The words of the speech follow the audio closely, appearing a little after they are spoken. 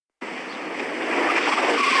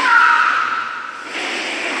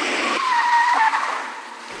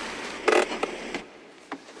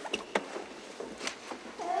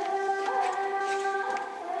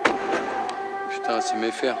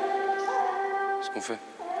aimé faire. Ce qu'on fait.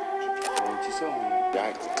 Tu sors,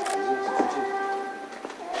 arrête.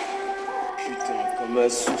 Putain, comme un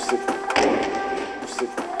sous-set.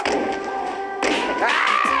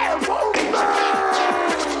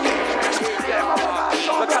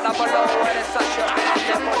 Le canabolo et les sachets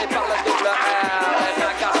on par le double R. Et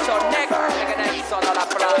un garçon nègre, les sont dans la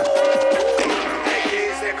place.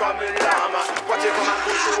 Aiguisé comme une lame, pointu comme un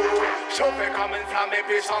couteau, chauffé comme une flamme et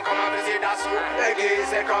puissant comme un fusil d'assaut.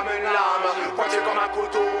 Aiguisé comme une lame, pointu comme un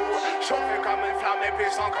couteau, chauffé comme une flamme et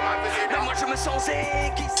puissant comme un fusil d'assaut. Mais moi je me sens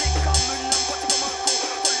aiguisé comme une lame, pointu comme un couteau.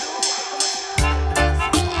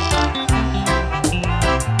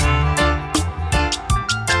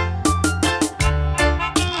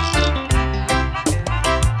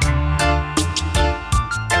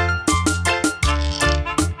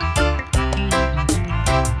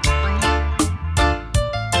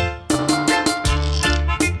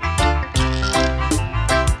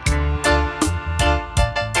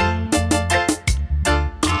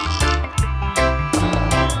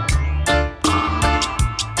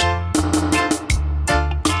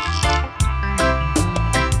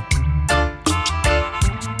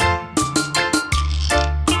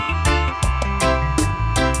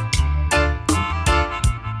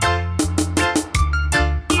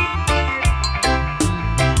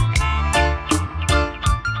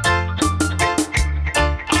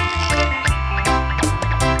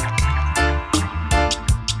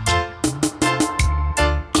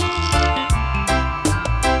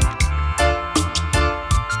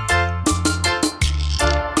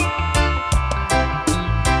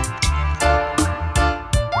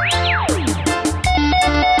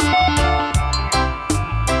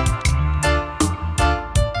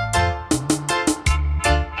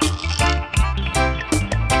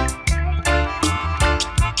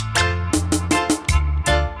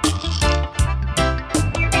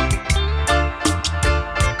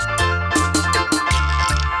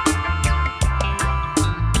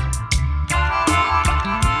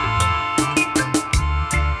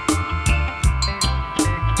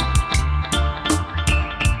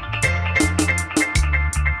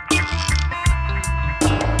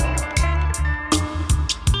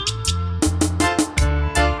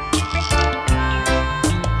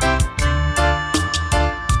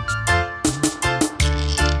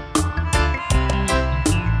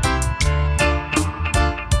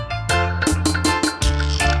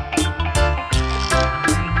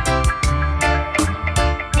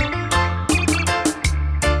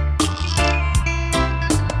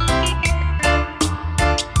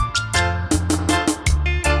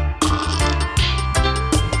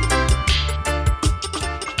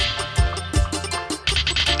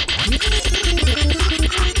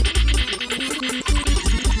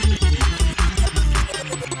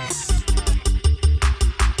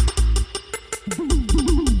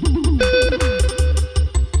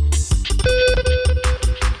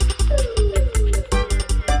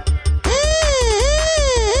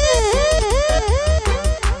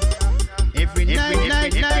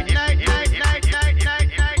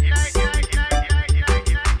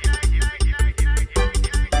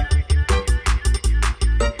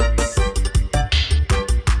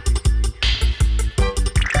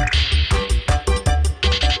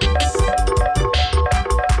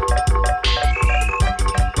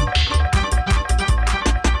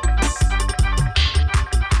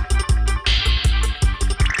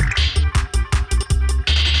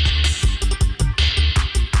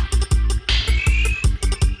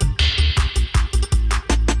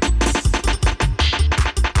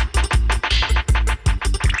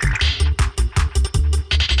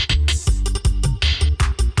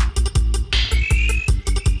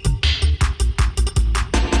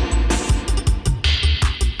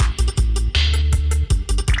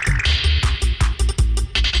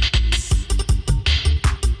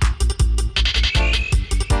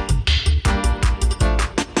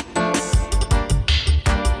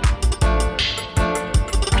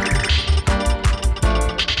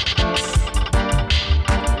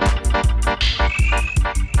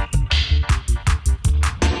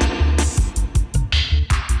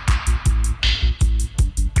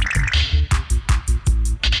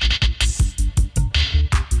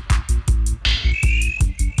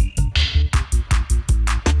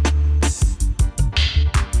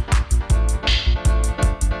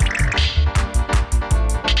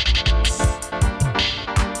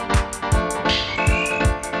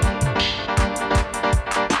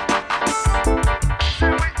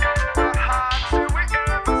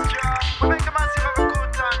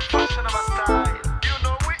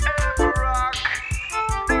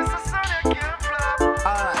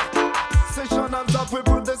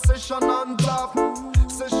 session on top.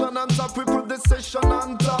 Session on top, we put the session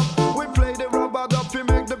on top. We play the rubber dub, we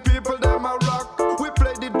make the people them a rock. We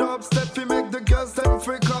play the dubstep, we make the girls them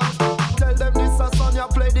freak out. Tell them this a song, you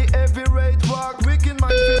play the heavy rate walk. We can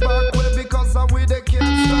mind feedback way because of we they can't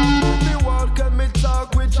stop. The world can me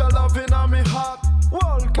talk with your loving on me heart.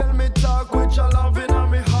 World can me talk with your loving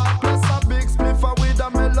on me heart. Plus a big spliffer with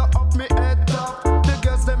a mellow up me head top. The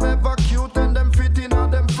girls them ever cute and them fit in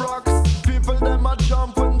on them frocks. People them a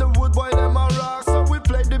jump when the wood boy them a rock. So we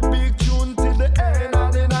play the big tune till the end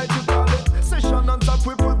of the night. You call it session on top,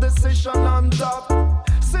 we put the session on top.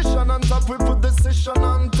 Session on top, we put the session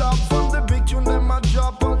on top. From the big tune them a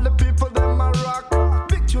drop, all the people them a rock.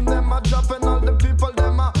 Big tune them a drop and all the people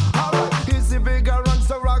them a alright. Easy bigger runs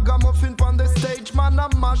the ragamuffin on the stage. Man I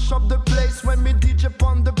mash up the place when me DJ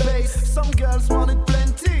on the bass. Some girls want it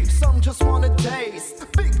plenty, some just want it taste.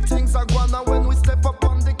 Big things are gonna when we step up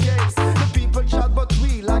on the case. The people chat but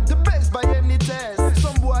we like the best by any test.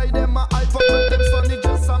 Some boy them a hype up but them sonny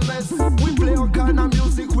just a mess. We play all kind of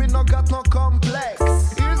music, we no got no complex.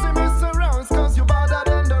 Easy miss arounds cause you better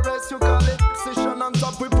than the rest. You call it session on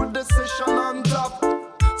top, we put the session on top.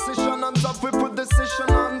 Session on top, we put the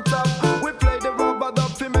session on top. We play the rubber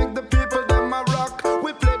dub, we make the people them a rock.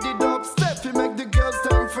 We play the dubstep, we make the girls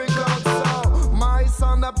them freak out. So my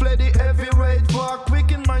son I play the heavy rate walk. We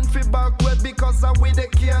can mind feedback way because I we they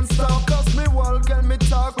can't stop. Cause me world can me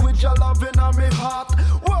talk with your loving on me heart.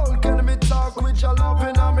 World can me talk with your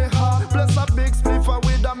loving on me heart. Plus a big spliffer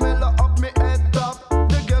with a mellow up me head top.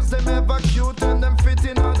 The girls them ever cute and them fit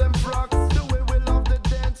in all them frocks. The way we love the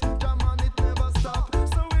dance, jam on it never stop.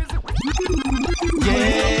 So easy.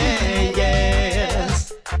 Yeah,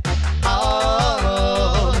 yes.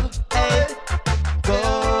 Oh, hey. Go,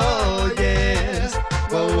 yes.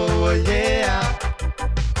 Whoa, whoa, whoa, yeah.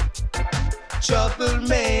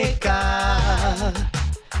 Troublemaker,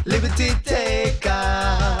 liberty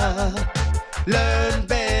taker. Learn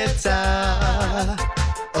better,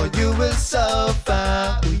 or you will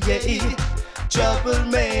suffer. Yeah.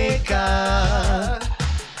 Troublemaker,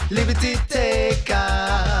 liberty taker.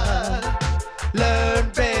 Learn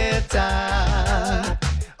better,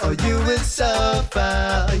 or you will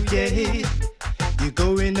suffer. Yeah. You're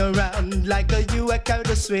going around like you a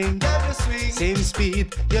counter swing. Same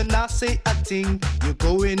speed, you're not say a thing. You're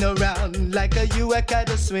going around like you a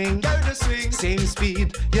counter swing. Same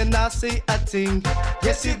speed, you're not say a thing.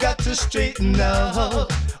 Yes, you got to straighten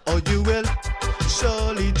up, or you will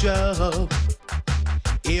surely drop.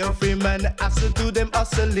 Every man has to do them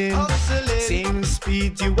hustling. Same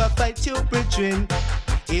speed, you a fight your brethren.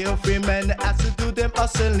 Every man has to do them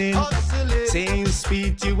hustling. Same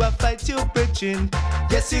speed, you a fight your brethren.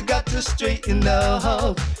 Yes, you got to straighten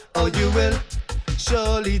up, or you will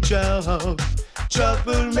surely drop.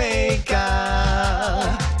 Troublemaker,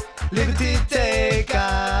 liberty taker.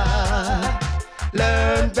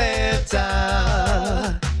 Learn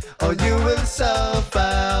better, or you will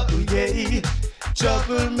suffer. Yeah.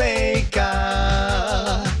 Troublemaker,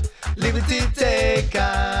 liberty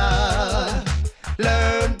taker.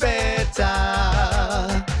 Learn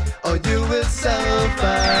better, or you will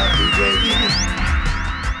suffer.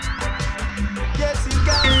 Yes, you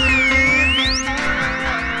got to.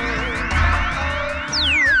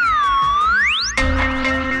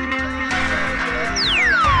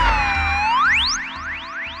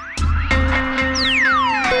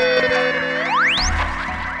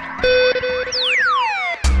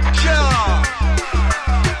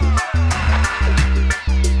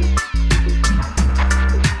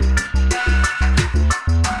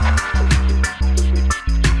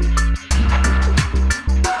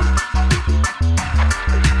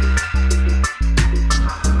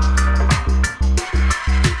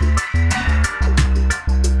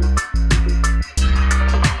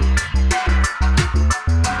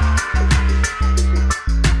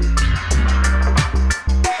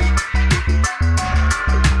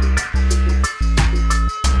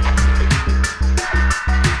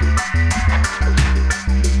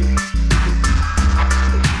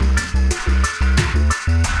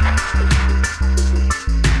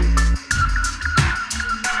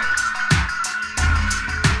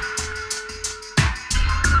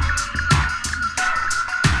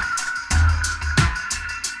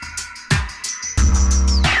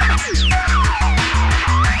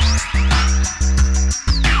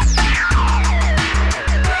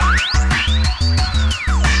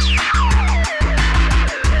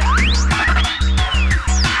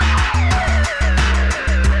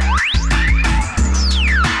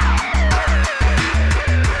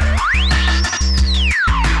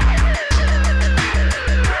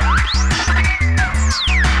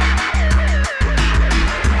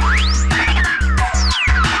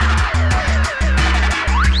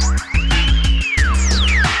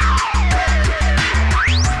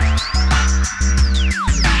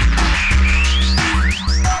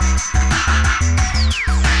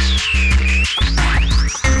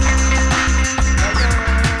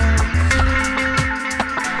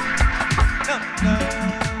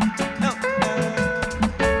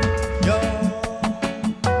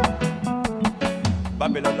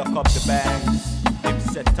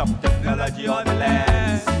 your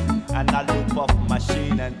lands. And a loop of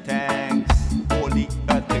machine and tanks. Holy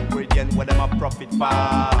earth ingredient where them a profit for.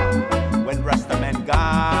 When Rasta man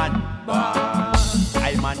gone,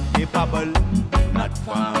 I'm incapable, not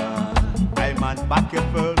far. I'm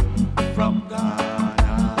unbackable from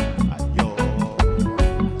Ghana. Yo.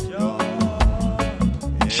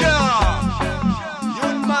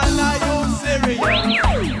 Young man, are you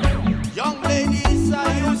serious? Young ladies,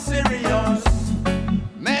 are you serious?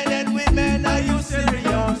 Men and women, are you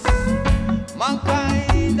serious?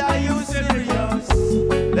 Mankind, are you serious?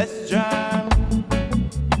 Let's jam.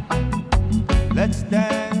 Let's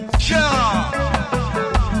dance.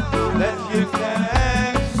 Let's give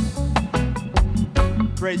thanks.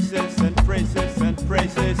 Praises and praises and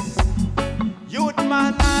praises. Youth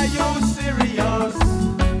man, are you serious?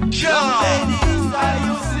 Young ladies, are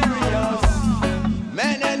you serious?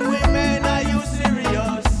 Men and women, are you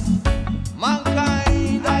serious?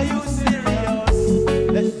 Mankind, are you serious?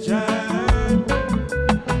 Let's jam.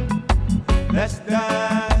 Let's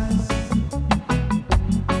dance.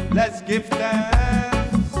 Let's give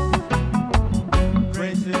thanks.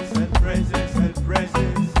 Praises and praises and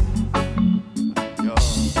praises. Yo.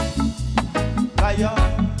 Lion.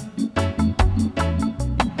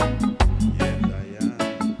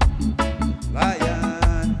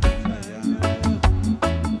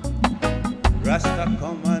 Rasta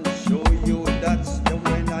come and show you that's the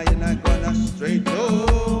way I gonna straight to.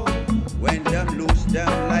 When them lose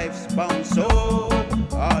them lives bound so,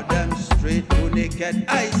 all them straight to naked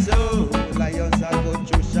eyes so. Lions are go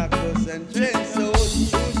through shackles and chains so.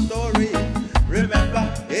 True story. Remember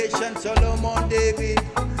Asian Solomon David,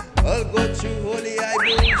 all go through holy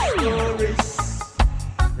Bible stories.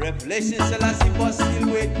 Revelation Selassie was still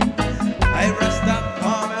with. I Rasta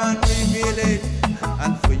come and reveal it.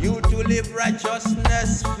 And for you to live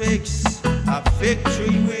righteousness fix. A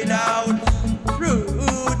victory without fruit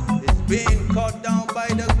is being cut down by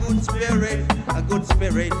the good spirit. A good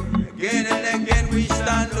spirit. Again and again we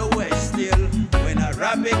stand away still. When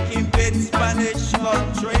Arabic invades Spanish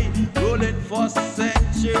country, ruling for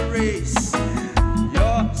centuries.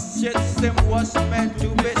 Your system was meant to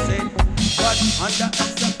visit, but under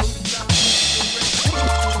a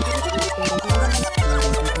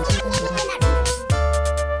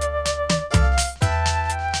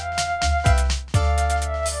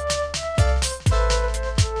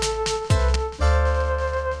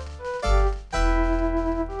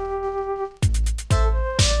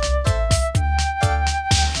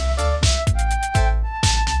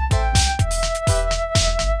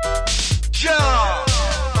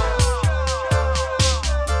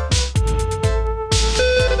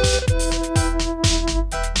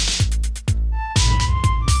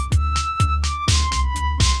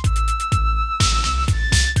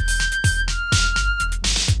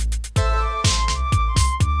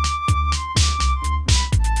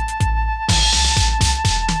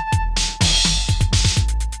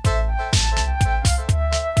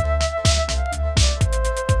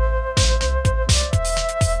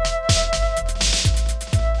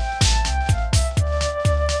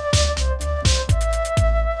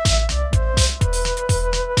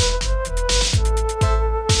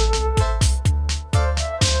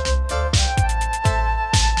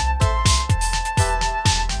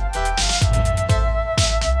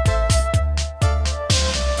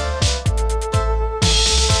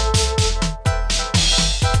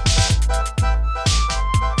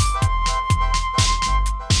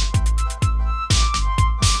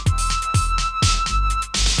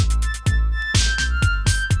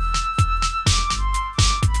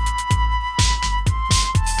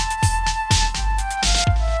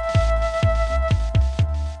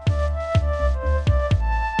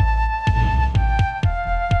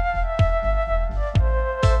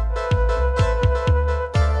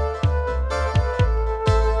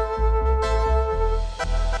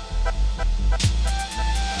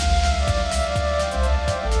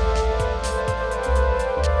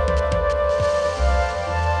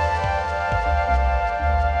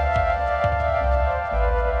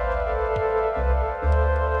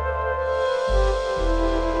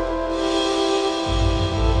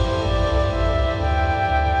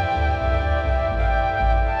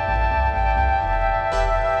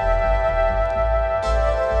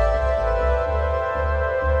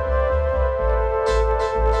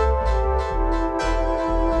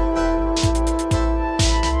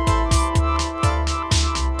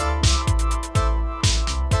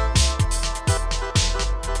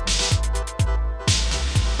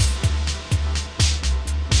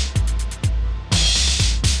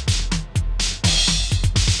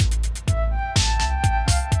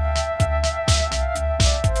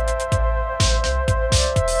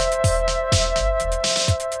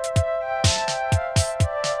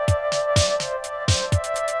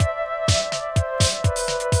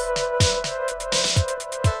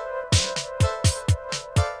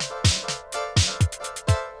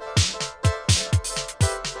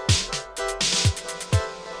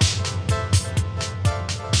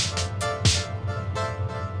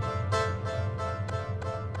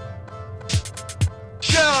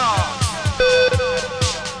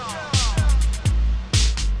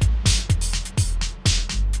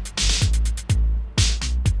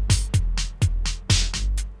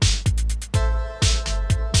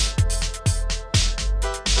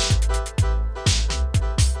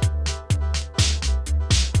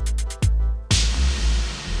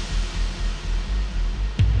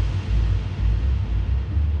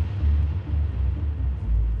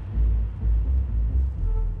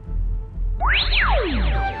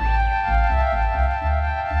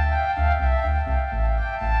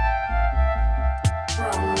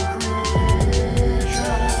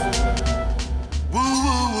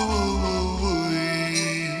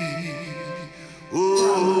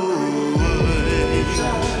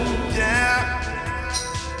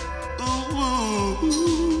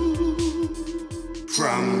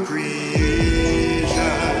From creation,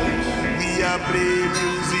 we are play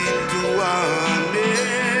music to one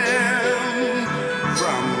them.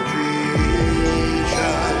 From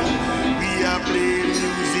creation, we are play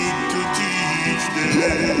music to teach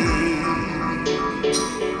them.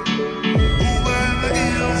 Over the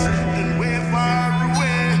hills and way far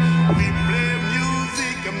away, we play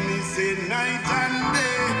music and we say night and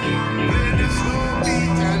day. Play the slow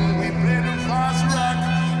beat and we play the fast rock.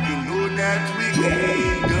 You know that we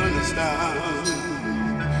ain't gonna stop.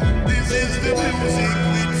 This is the music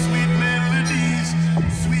with sweet melodies,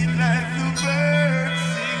 sweet like the birds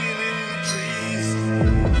singing in the trees.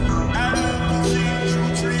 I love to sing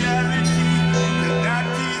truth, reality, and that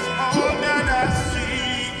is all that I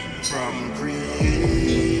see. From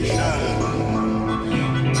creation,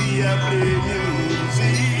 we are play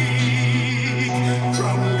music.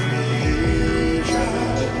 From creation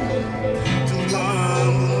to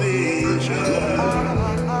one nation.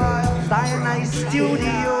 Zionite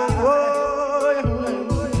Studio.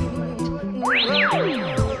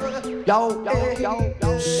 Yo, yo,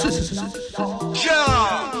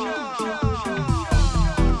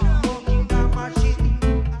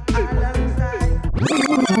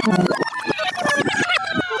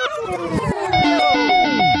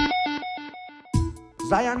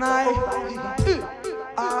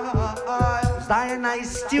 Zionite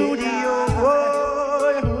Studio.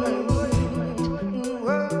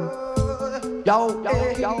 Yo,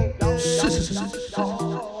 yo,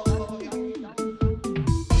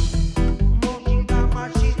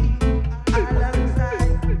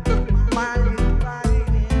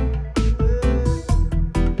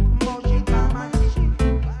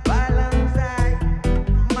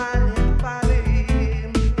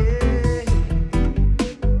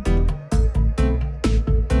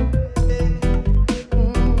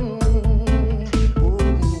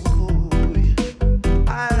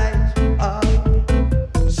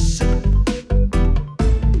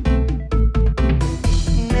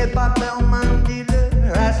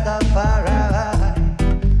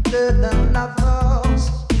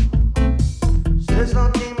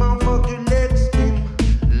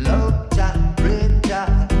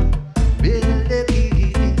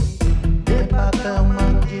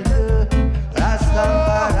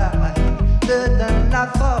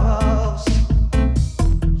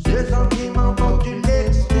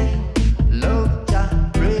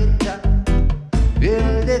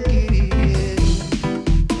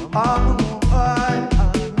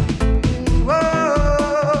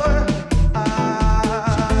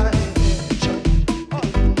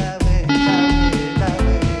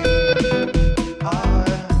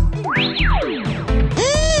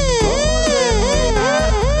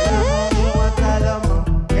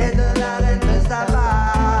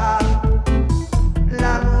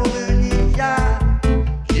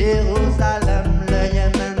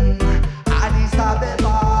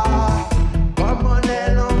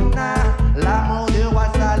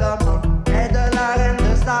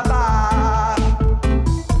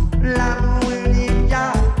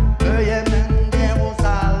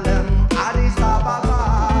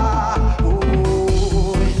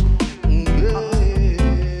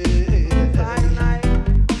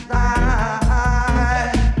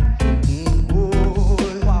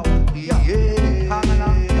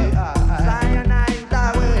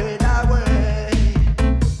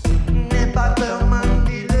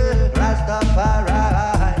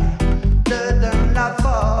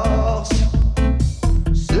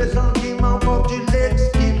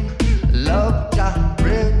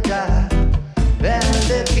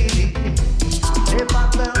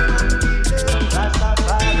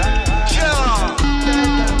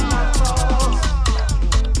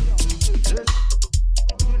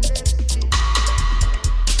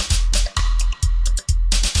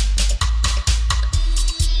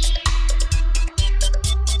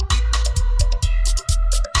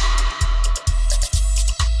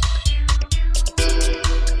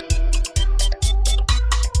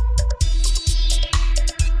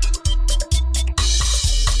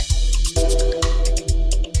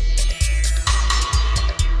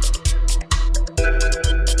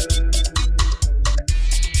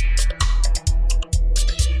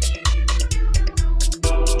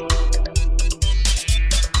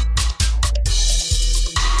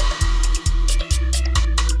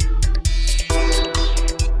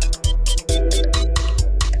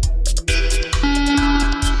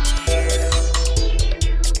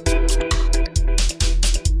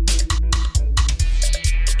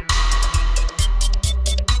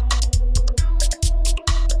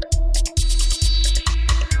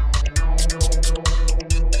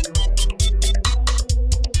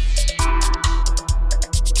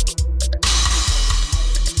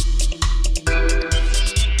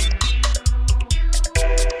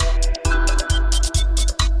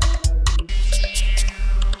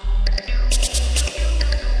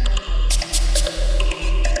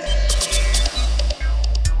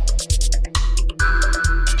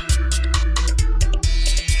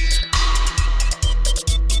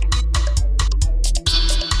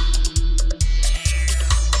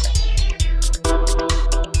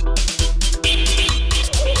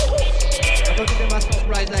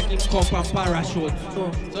 come from parachute.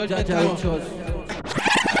 So Jaja chose.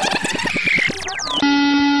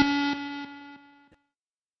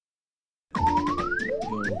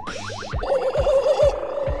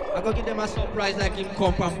 I go give them a surprise like him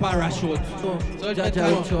come from parachute. So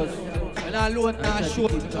Jaja chose. When I load and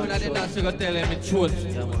shoot, when I did that, so go tell him it chose.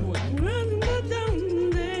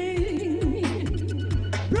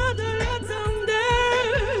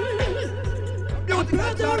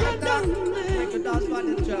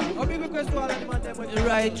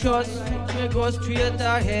 Righteous, we go straight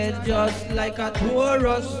ahead just like a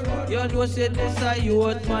Taurus. You know say this a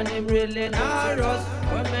youth man, him really narrows.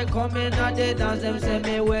 When me come in and they dance, them say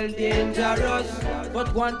me well dangerous.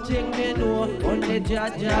 But one thing me know, only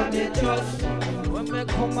Jaja me trust. When me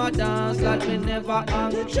come a dance, like me never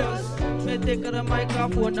anxious. Me take the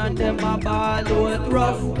microphone and them a ball out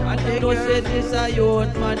rough. And they know say this a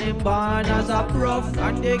youth man, him born as a prof.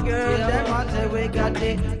 And the girls them a say we got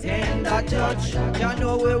the tender touch. You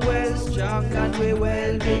know we well strong and we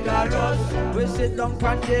well vigorous. We sit down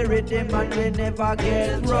from the rhythm and we never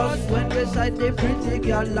get rust. When we sight the pretty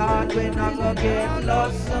girl, Lord, we not go get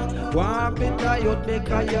lost. One bit of youth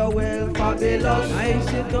because you well fabulous.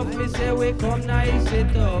 Nice it up, me say we come nice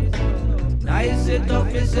it up. Nice it up,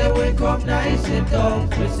 me say we come nice it up.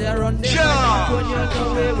 We say run the when you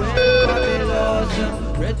know we well fabulous.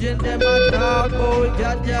 Regin them a talk about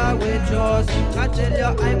Jaja we just. I tell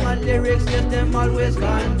you I'm on lyrics, yes them always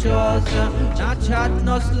conscious. Not chat,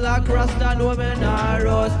 no slack, rasta no me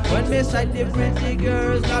narrows. When me sight the pretty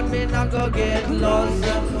girls, that me not go get lost.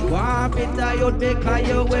 One bit of youth because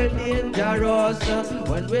you well dangerous.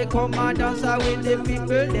 When we come and dance with the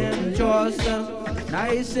people them just.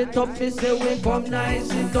 Nice it up, me say we come nice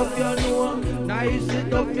it up, you know. Nice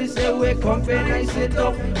it up, me say we come fi nice it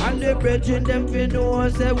up. And the brethren them fi know,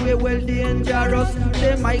 say we well dangerous.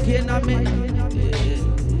 They mic in a me.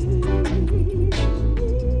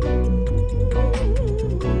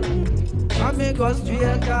 And me go straight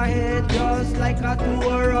ahead just like a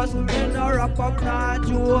Taurus. Me no wrap up, nah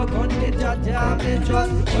joke, on the Jaja me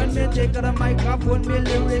trust. When me take the microphone, me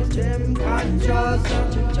lyrics them conscious.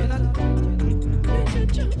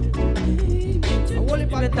 Only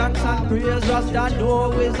for the dance and praise, Rasta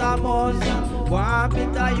know is a must. One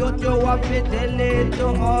bit of youth you have to tell it to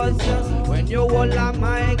us. When you hold a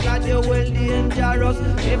mic, God you well dangerous.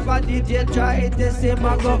 If a DJ try to say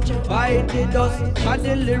my go bite the dust. Cause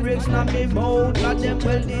the lyrics na me mouth, God them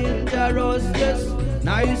well dangerous. Yes,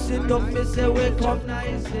 nice it up, me say we come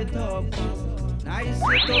nice it up. Nice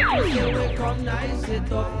it up, me say we come nice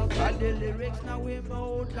it up. Cause the lyrics na we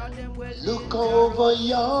mouth, God them well dangerous. Look over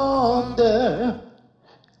yonder.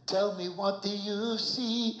 Tell me what do you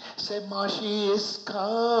see? Say Mashi is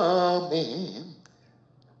coming.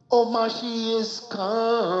 Oh, Mashi is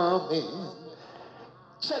coming.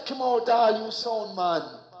 Check him out, all you sound man.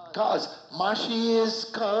 Cause Mashi is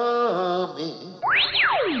coming.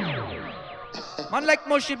 Man like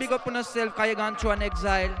Moshi, big up on yourself, cause you gone through an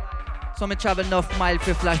exile. So me travel enough mile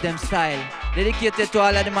to flash them style. Dedicated to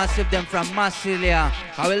all of the massive them from Massilia.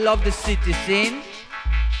 I will love the city scene.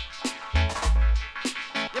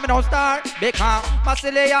 Me no start because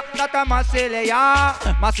Massilia, not a Massilia.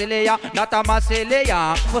 Massilia, not a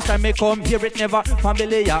Massilia. First time me come here, it never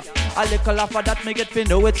familiar. A little after that me get to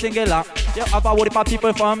know it singular. You have a whole of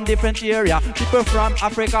people from different area. People from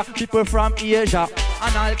Africa, people from Asia.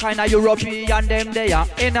 And all kind of European them there.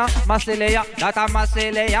 In a Massilia, not a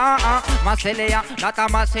Massilia. Massilia, not a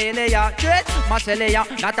Massilia.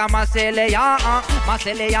 Massilia, not a Massilia.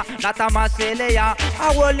 Massilia, not a Massilia.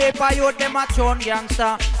 A whole heap of youth them a chun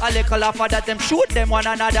gangster. A little after that them shoot them one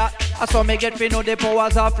another. So me get to know the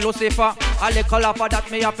powers of Lucifer. A little after that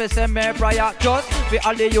me have to say me prayer. Just for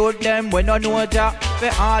all the youth them when no know Jah. For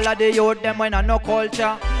all of the youth them when no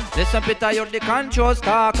culture. Listen Peter, you're the conscious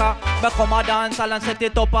talker. But come a dance and set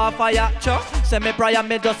it up a fire. Chuck, say me prayer,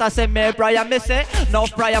 me just a say me prayer. Me say, no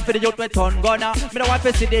prayer for the youth with ton gunner. Me don't want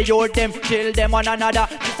to see the youth them kill them one another.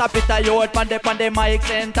 This a Peter youth pan the mic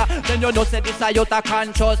center. Then you know say this a youth a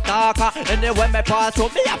conscious talker. And then when me pass through,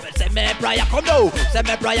 me have to say me prayer. Come now, say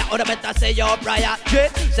me prayer, or better say your prayer.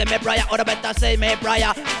 Say me prayer, or better say me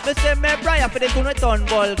prayer. Me say me prayer for the tune with ton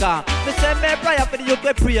vulgar. Me say me prayer for the youth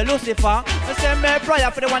with pray Lucifer. Me say me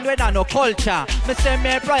prayer for the one with no culture. Me say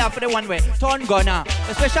me prayer for the one way turn gunner.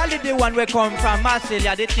 Especially the one we come from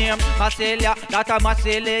Massilia. The name Massilia, not a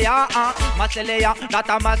Massilia. Massilia, not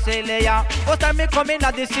a Massilia. First time me come in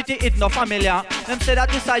at the city, it's no familiar. Them say that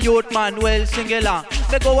this a youth man well singular.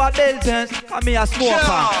 me go a business, cause me a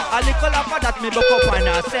smoker. A little after that me buck up and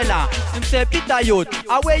a seller. Him say, Peter Youth,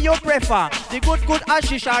 where you prefer? The good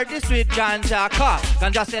hashish or the sweet ganja? Cause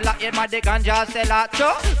ganja seller, him a the ganja seller.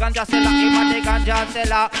 Ganja seller, him a the ganja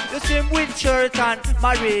seller. You see him with shirt and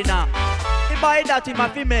marina. He buy that him a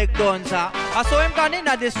fi make guns. I saw him gone in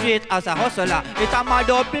the street as a hustler. It a mad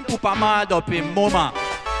up him poopa, mad up him mama.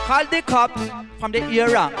 Call the cops from the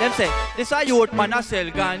era. Them say, this a youth man a sell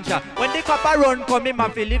ganja. When the cop a run come him a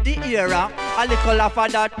fi leave the era. A little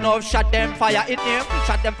after that now shot them fire in him.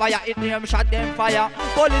 Shot them fire in him, shot them fire.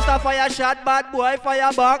 Police a fire shot, bad boy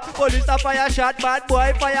fire back. Police a fire shot, bad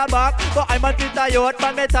boy fire back. But I'm a Peter Youth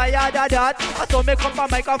man, me tired of that. I saw me come from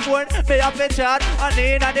microphone, me have a chat. And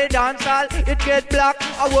in a the dance hall, it get black.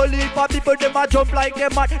 A whole heap of people, them a jump like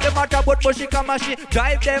them mad. Them a talk about Moshika machine,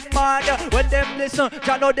 drive them mad. When them listen,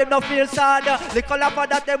 ya know them no feel sad. Little after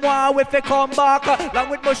that, them want we fi come back. Long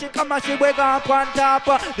with Moshika machine, we gon' on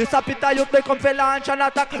top. This a Peter Youth, they come fi launch and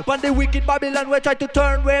attack. When the wicked Babylon, we try to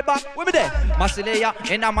turn way back. We be there. Massileya,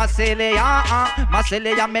 in a Massileya,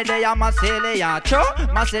 Massileya, Medeya, Massileya, Cho,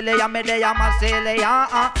 Massileya, Medeya,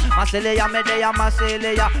 Massileya, Massileya, Medeya,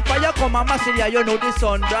 Massileya. Fire come a Massileya, you know the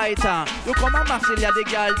sun brighter. You come a Massileya, the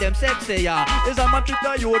girl them sexier. Is a man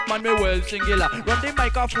Peter Youth, man me well singular. Run the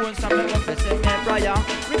microphone, some me come fi sing me prayer.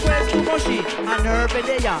 Request to Moshi and her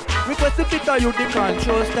Medeya. Request to Peter Youth, the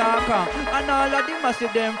control stalker. And all of the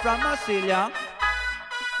massive them from Massileya.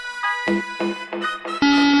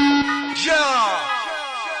 Yeah.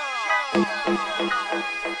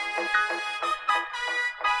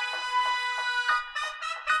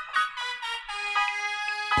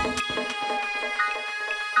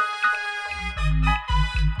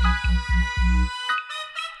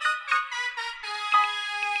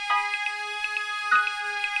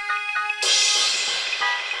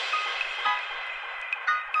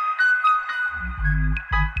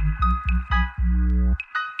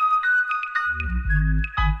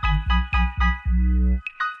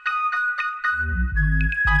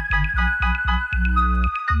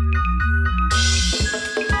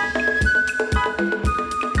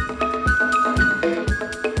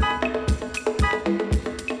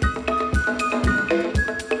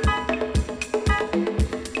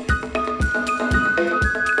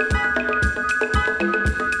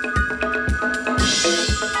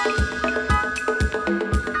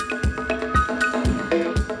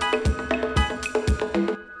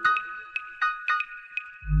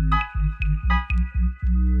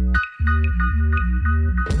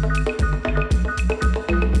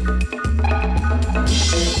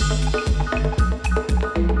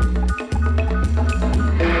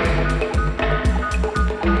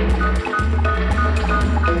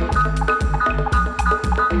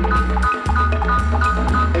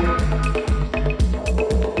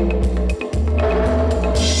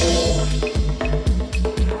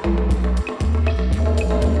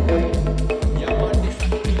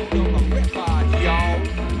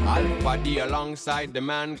 Alongside the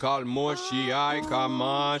man called Moshi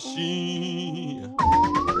Aikamashi.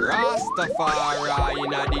 Rastafari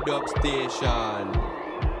in a the dub station.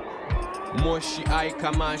 Moshi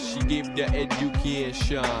Aikamashi give the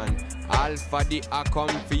education. Alpha the a come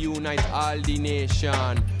for unite all the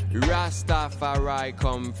nation. Rastafari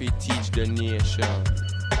come for teach the nation.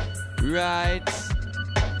 Right?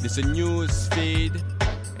 This a news feed,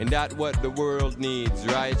 and that what the world needs,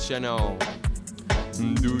 right, you know?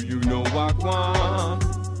 Do you know what one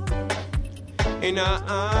in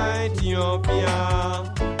Ethiopia?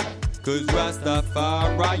 Cause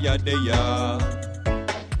Rastafari there.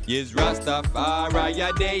 Yes,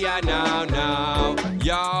 Rastafari there now.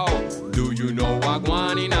 Yo, do you know what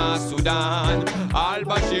one in Sudan?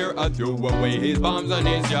 Al-Bashir threw away his bombs and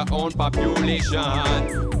his your own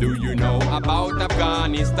population. Do you know about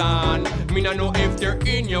Afghanistan? Me no know if they're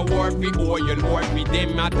in your war for oil or for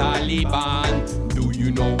them a Taliban. Do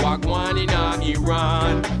you know what one in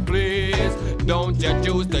Iran? Please don't you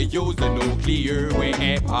choose to use the nuclear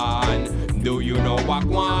weapon. Do you know what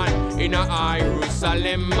one in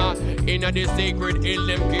Jerusalem? In the sacred hill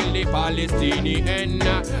them kill the Palestinian.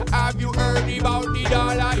 Have you heard about the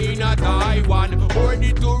dollar in Taiwan? Or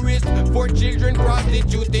the tourists for children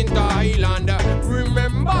prostitute in Thailand?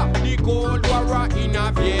 Remember the Cold War in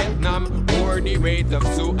Vietnam? Or the rate of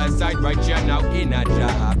suicide right here now in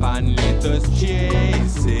Japan? Let us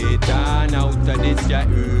chase Satan out of this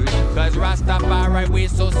earth. Cause Rastafari we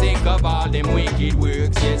so sick of all them wicked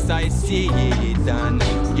works. Yes, I see it, and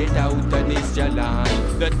get out of this land.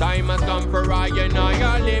 The time has come for I and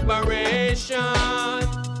our liberation.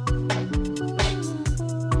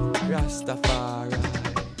 Rastafari,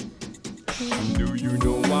 do you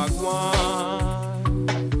know what one?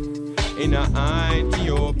 in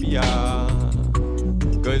Ethiopia.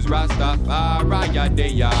 Cause Rastafari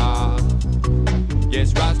they are.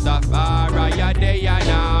 Yes, Rastafari they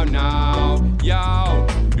are now. Yo,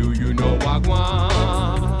 do you know Wagwan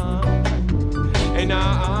in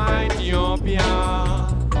Ethiopia?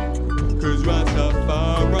 Cause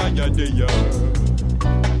Rastafari they are.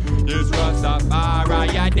 Yes,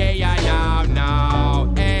 Rastafari they are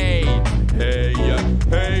now.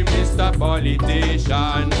 Hey, Mr.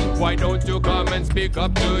 Politician, why don't you come and speak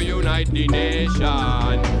up to unite the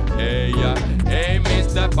nation? Hey,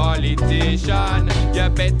 Mr. Politician, you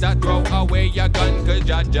better throw away your gun, cause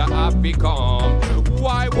Jaja have become.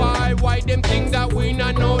 Why them think that we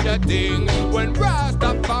not know the thing? When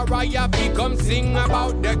Rastafari become sing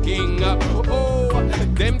about the king. Oh,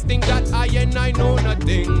 them think that I know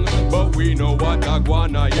nothing, but we know what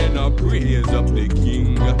Agwana praise of the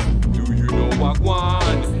king. Do you know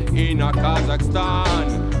Wagwan in Kazakhstan,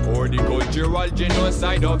 or the cultural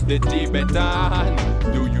genocide of the Tibetan?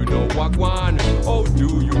 Do you know Wagwan? Oh,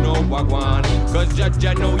 do you know Wagwan? Cause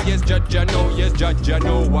Jaja know, yes, Jaja know, yes, Jaja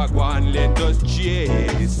know Wagwan. Let us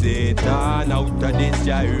chase Satan out of this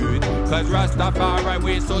earth. Cause Rastafari,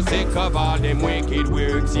 we so sick of all them wicked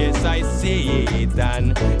works. Yes, I see it,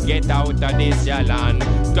 and get out of this land.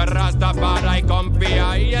 Cause Rastafari come for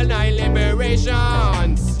and I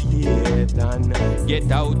liberation. Satan,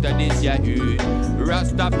 get out of this ya earth.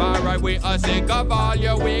 Rastafari, we are sick of all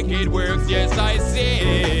your wicked works. Yes, I see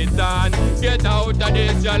it, and get out of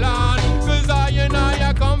this ya land. Cause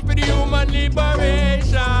I come for the human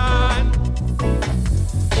liberation.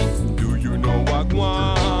 Do you know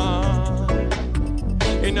Wagwan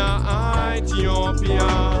in Ethiopia?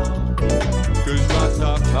 Cause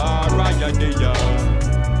Rastafari they are.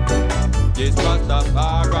 Yes,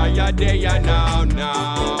 Rastafari they are now.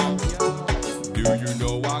 Do you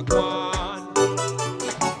know Wagwan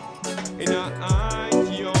in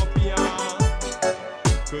Ethiopia?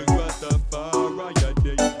 Cause Rastafari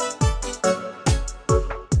they are.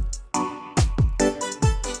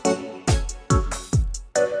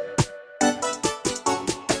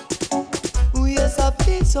 Yes, I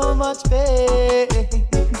feel so much pain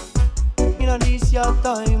in this your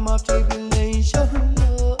time of tribulation.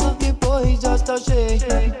 The boy just a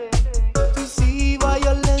shame to see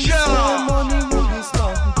violence and money really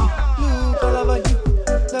strong. Look all over you,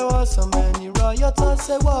 there were so many riots. I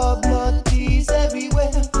say war, blood, peace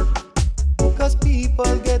everywhere. Cause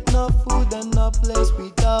people get no food and no place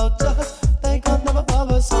without us. They can't never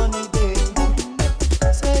have a sunny day.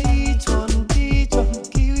 Say each one teach one,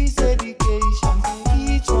 Kiwi's education.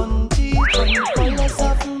 Each one teach one, for less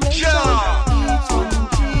affirmation. Each one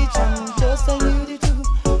teach one, just a unity too.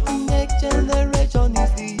 The next generation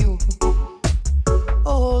is the youth.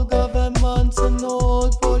 All governments and all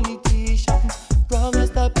politicians promise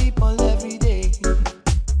the people every day.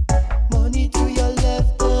 Money to your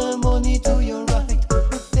left and money to your right,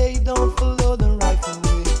 but they don't follow the right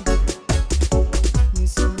way.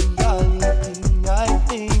 This reality, I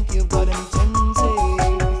think you've got any chances.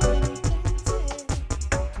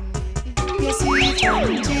 Yes, each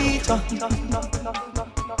one teach one.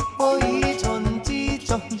 Oh, each one teach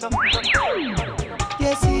one.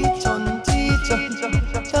 Yes, each one teach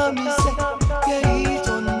one. Tell me, say, yeah, each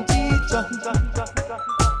one teach one.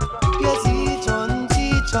 Yes, each one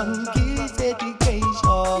teach one. Kids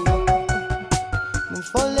education. The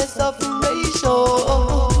fullest affirmation.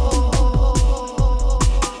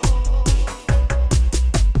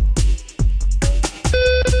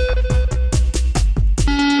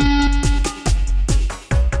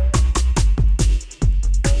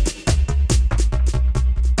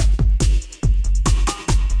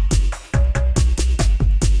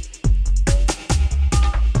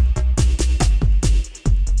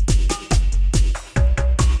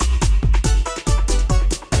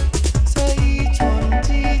 Say each one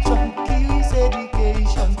teach one, Kiwi's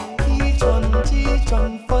education.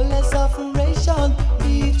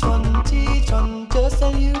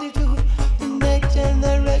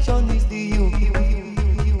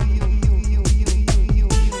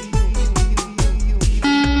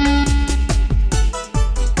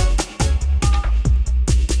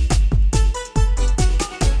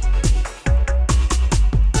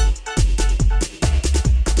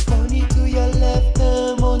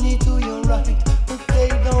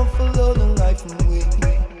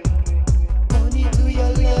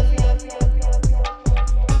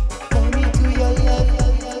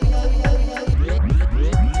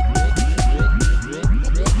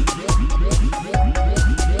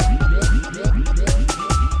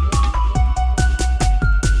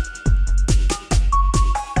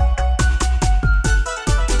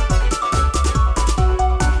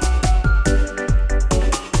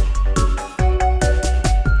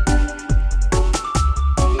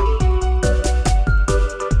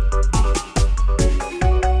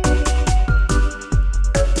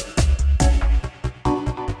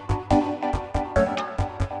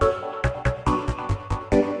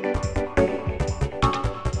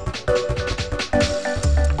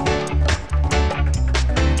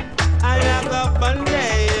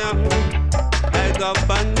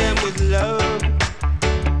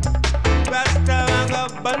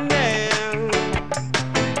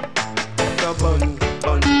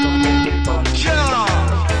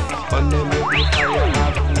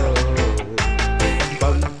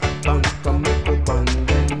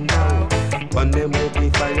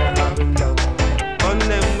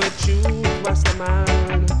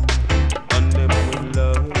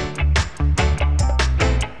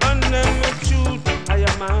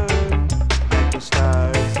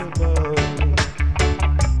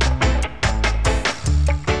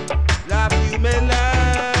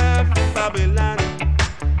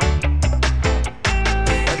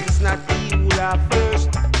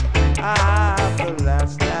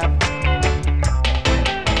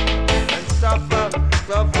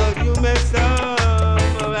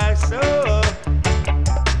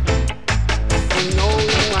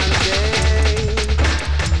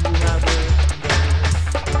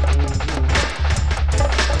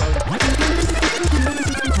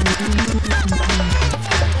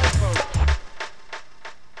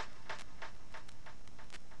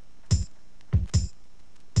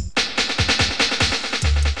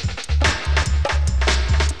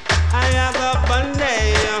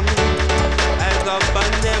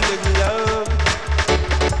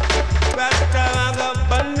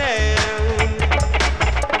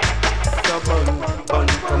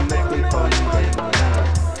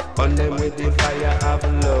 burn them with the fire of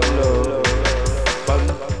love. Burn,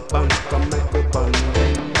 burn, come make we burn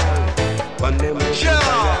them. Burn them with the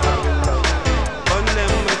fire of love. Burn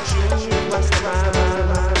them with true Rasta.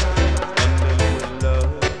 Burn them with love.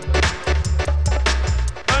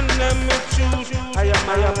 Burn them with true. I am.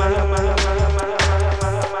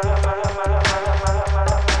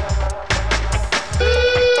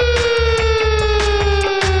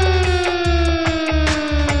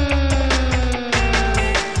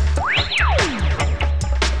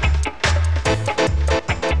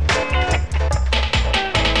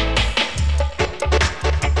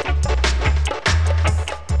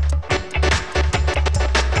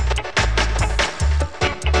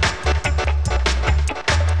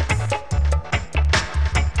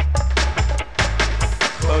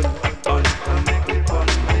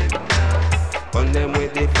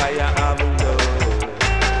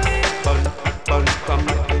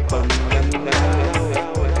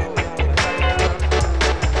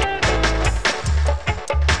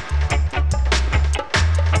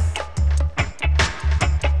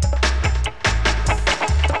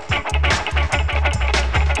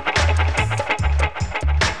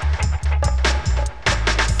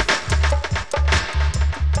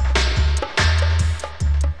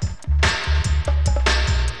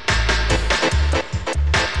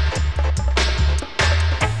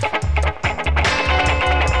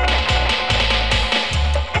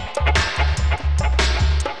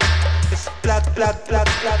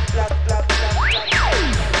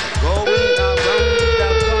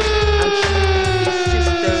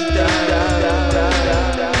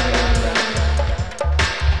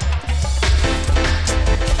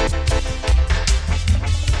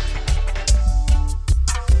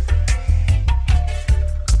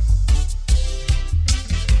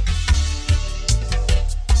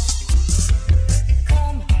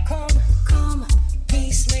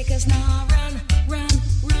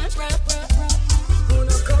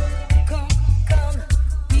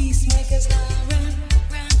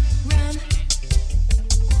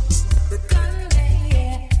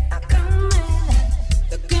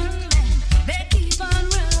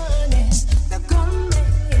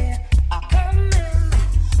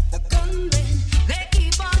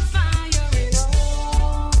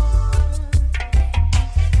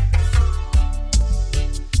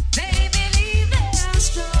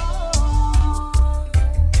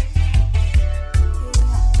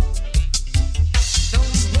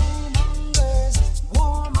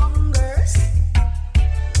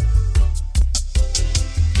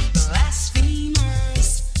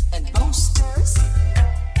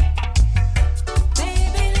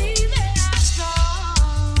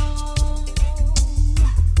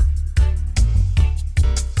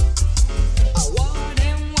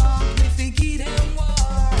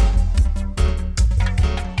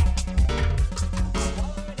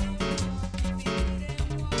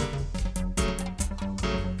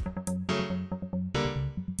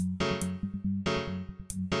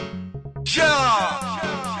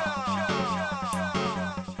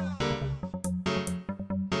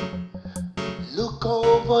 Look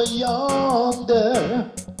over yonder.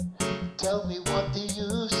 Tell me, what do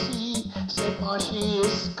you see? Say, Mashi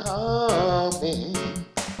is coming.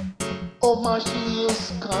 Oh, Mashi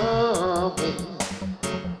is coming.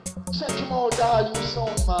 Check him out, all you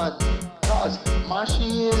sound man. Cause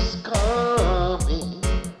Mashi is coming.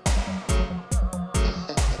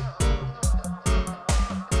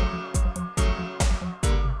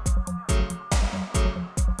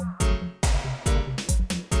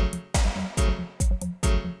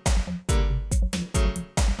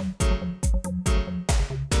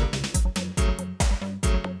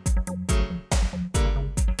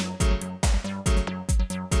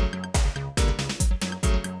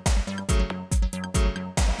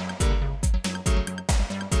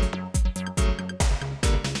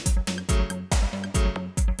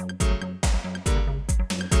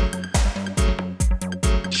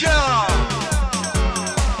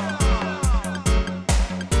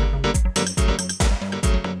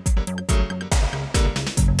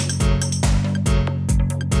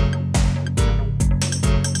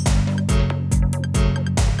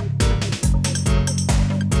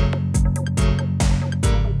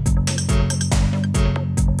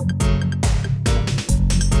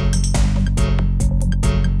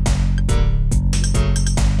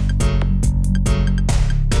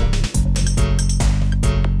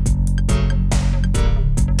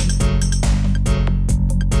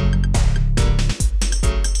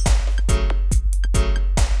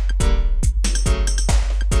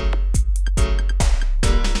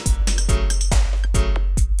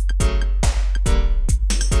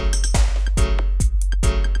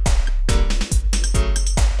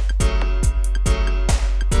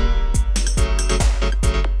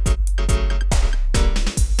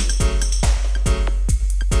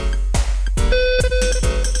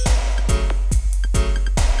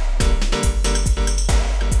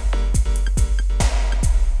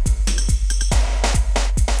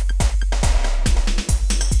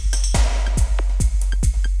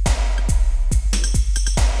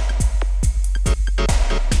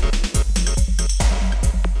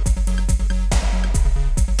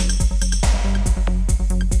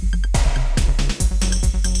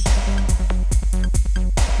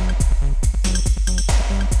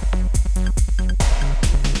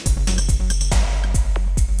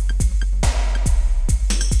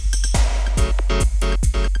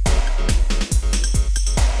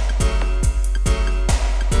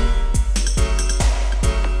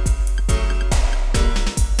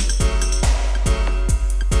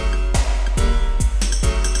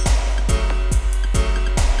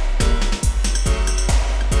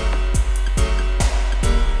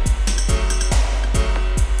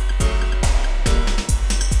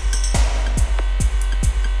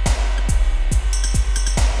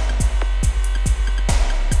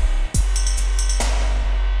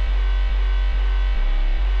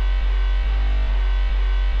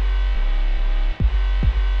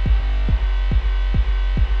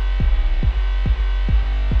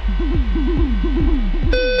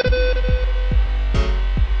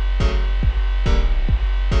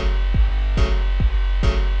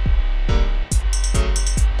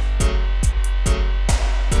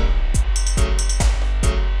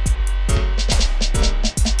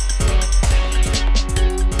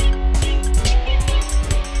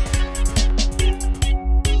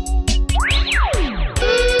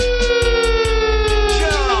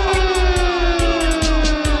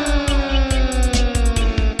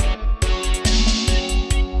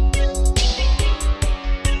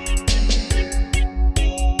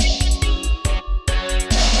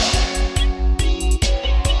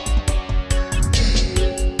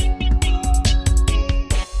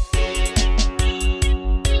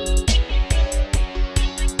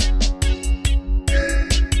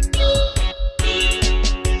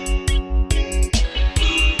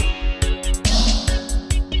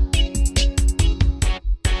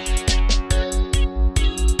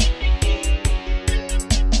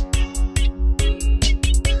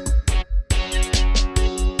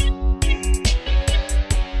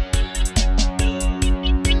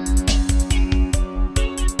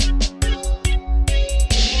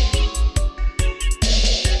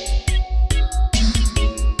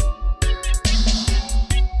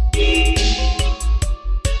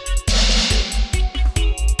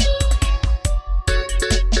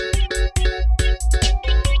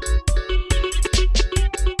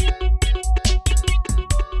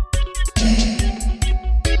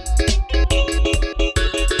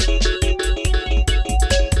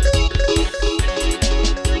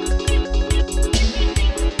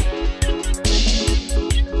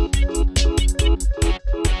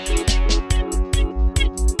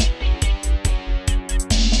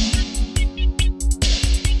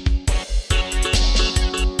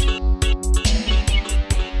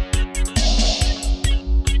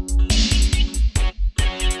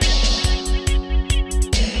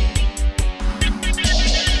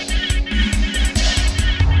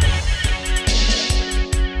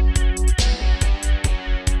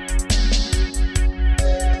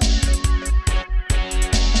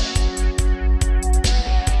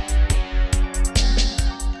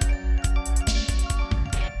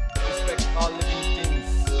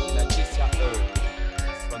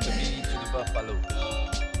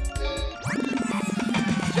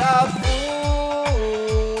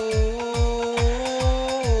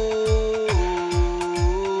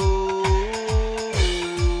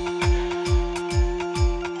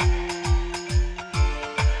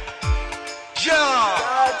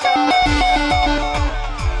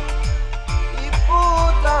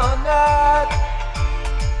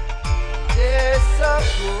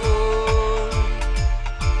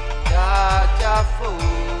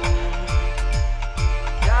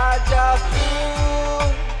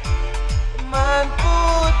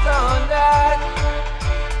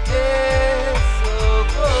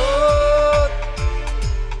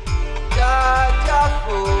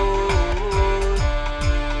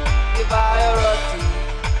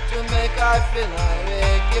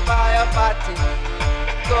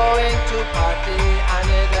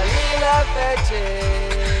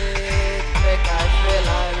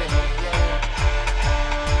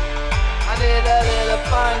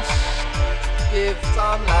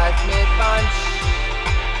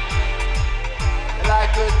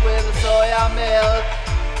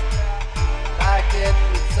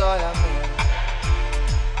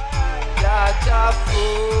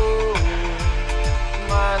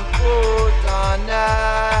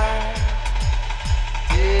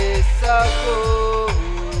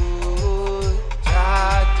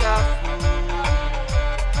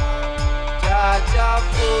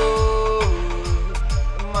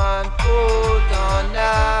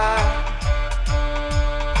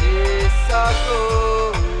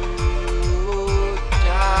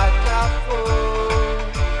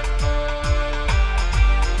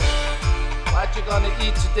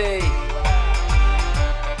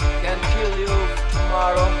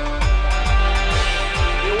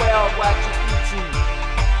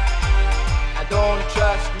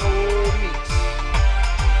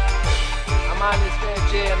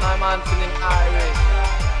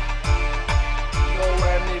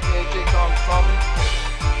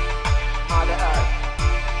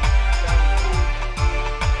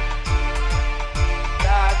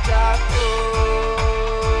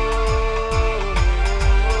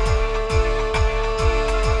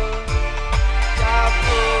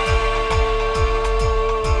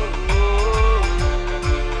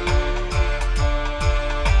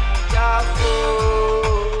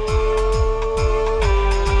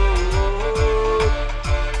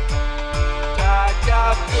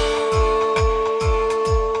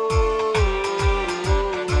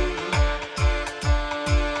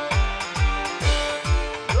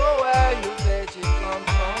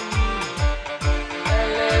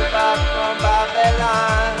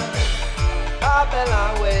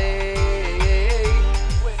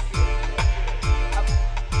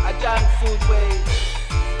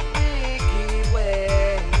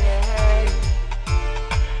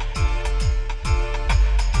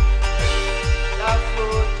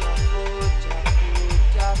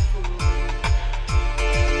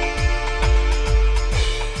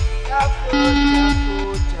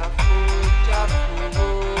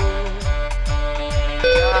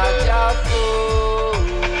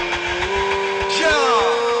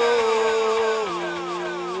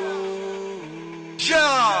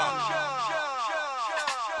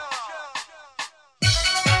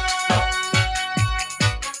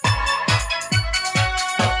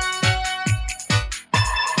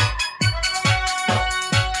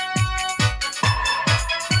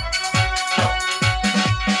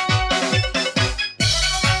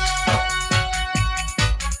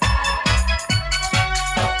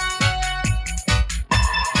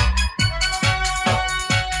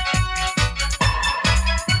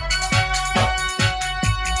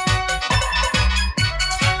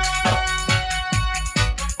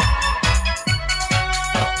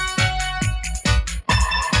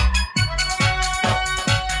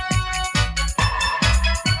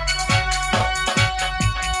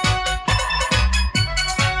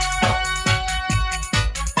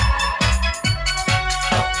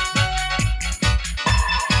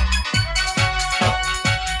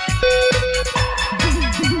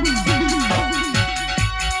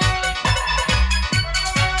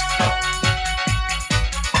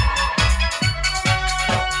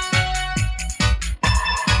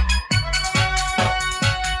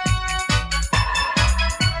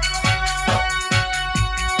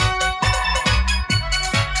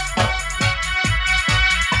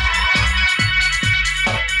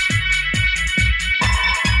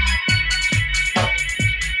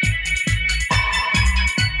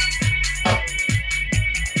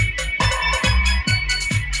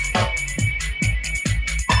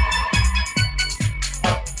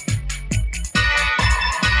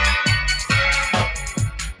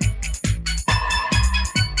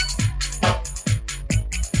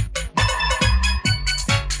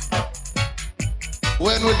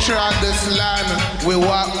 When we trod this land, we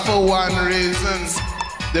walk for one reason.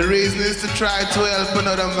 The reason is to try to help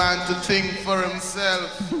another man to think for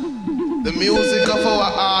himself. The music of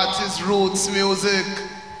our art is roots music.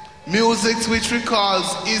 Music which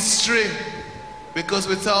recalls history. Because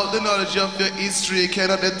without the knowledge of your history, you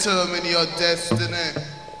cannot determine your destiny.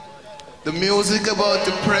 The music about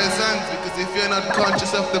the present, because if you're not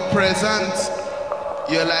conscious of the present,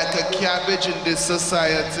 you're like a cabbage in this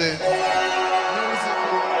society.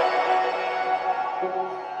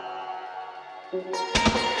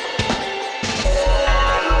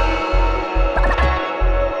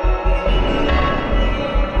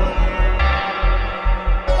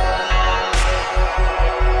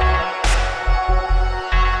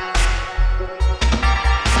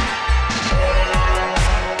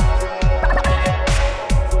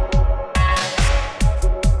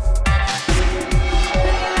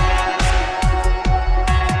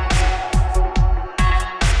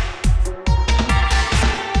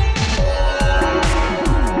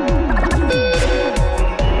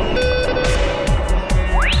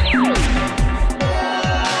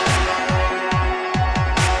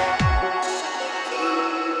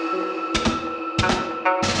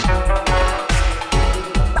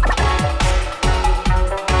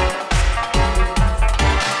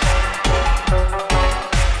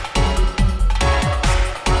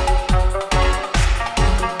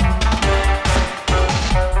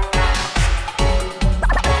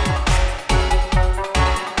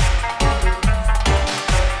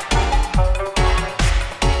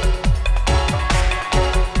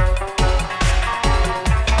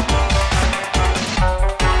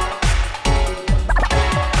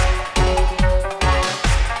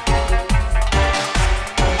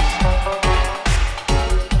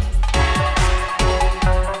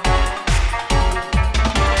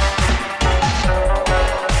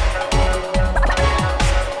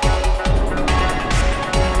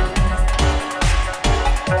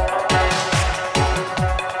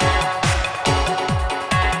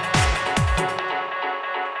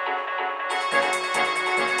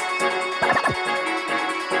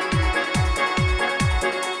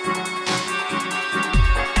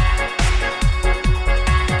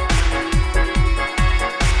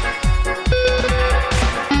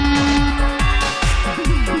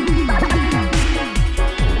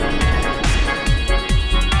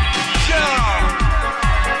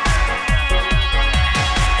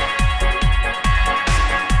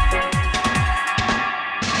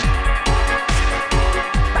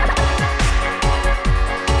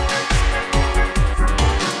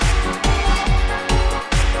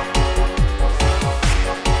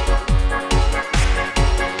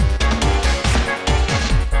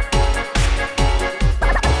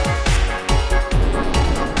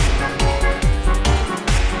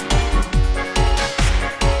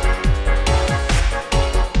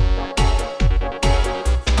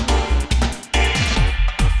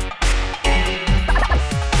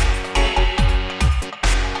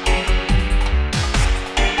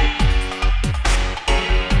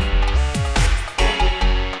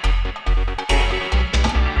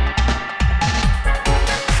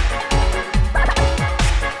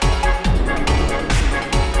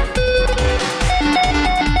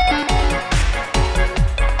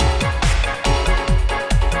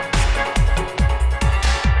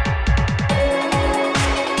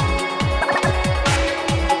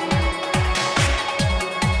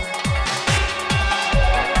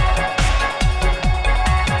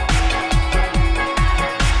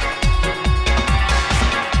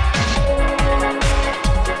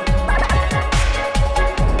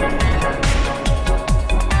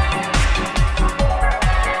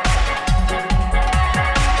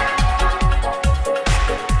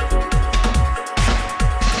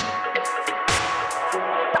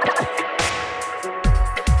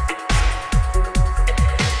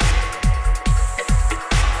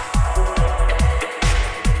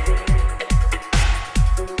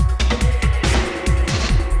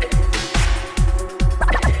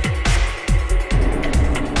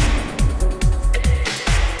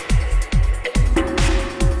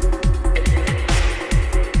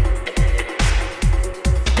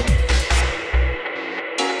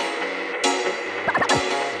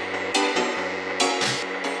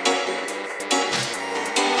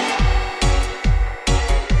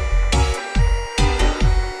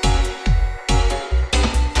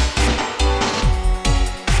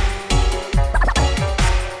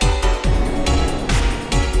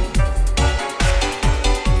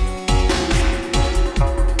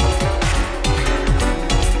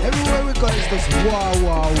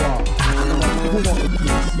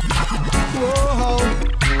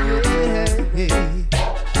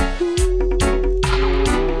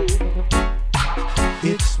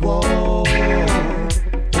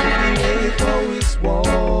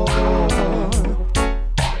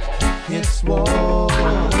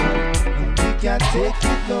 take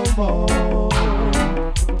it no more.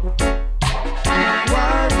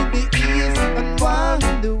 War in the east and war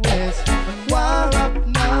in the west, and war up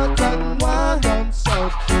north and war down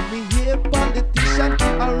south. When we hear politician,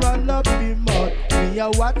 I run up in mud. Me a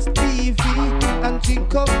watch TV and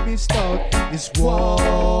drink up me stout. It's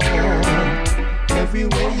war.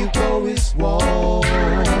 Everywhere you go is war.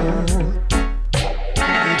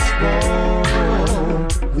 It's war.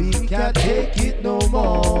 We can't take it no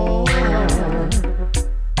more.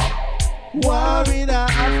 War in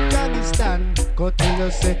Afghanistan, go tell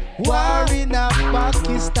us say war in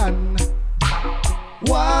Pakistan,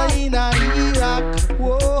 war in Iraq,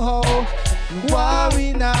 whoa, war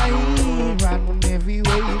in Iran.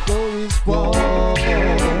 Everywhere you go is war.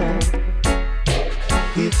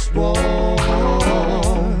 It's war.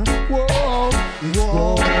 Whoa, it's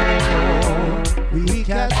war. We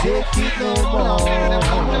can't take it no more.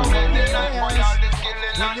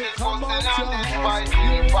 When you come out your house,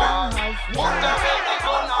 you have put away the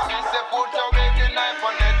gun and me say put away the knife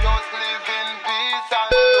and let us live in peace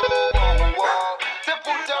and love. Say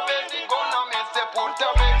put away the gun and me say put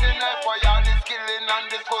away the knife for all this killing and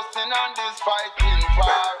this fussing and this fighting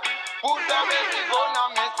for. Put away the gun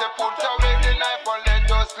and me say put away the knife and let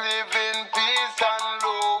us live in peace and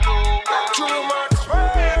love. Too much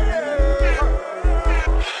murder,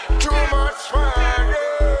 too much murder.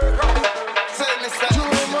 Say me say too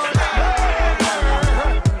much murder,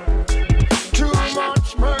 too much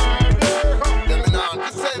murder. Them not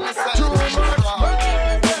say me say too much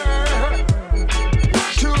murder,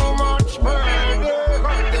 too much murder.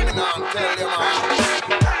 Them not tell you man.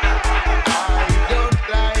 I don't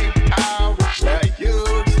like how the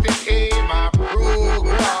youths they aim a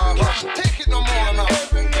program. Take it no more now.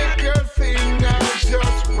 Every little thing I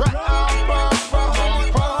just wrap up.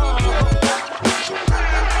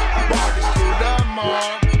 Bodies to the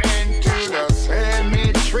mob and to the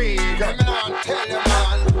cemetery. Let me not tell you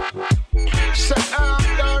man. So I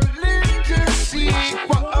don't live to see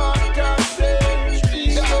what other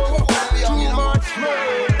centuries. Too much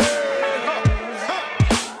murder,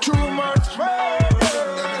 too much murder.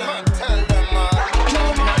 Let me not tell them man. Too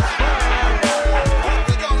much murder,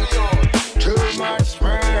 too much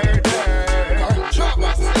murder.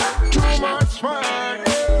 Controversy. Too much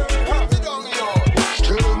murder,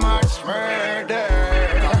 too much murder.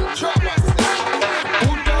 Controversy.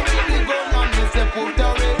 Put away the gun and me say put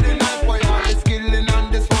away the knife for all this killing and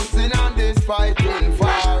this fussing and this fighting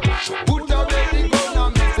for. Put away the gun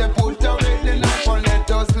and me say put away the knife and let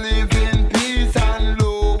us live in peace and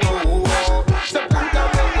love. So put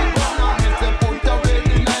away the gun and me say put away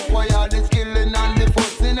the knife for all this killing and the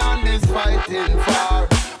fussing and this fighting for.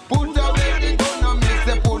 Put away the gun and me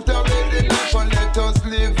say put away the knife and let us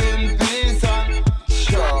live in peace and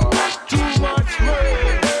sure. Too much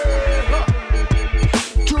murder,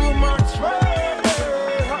 too much murder,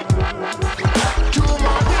 too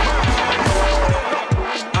much murder.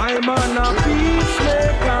 I'm on a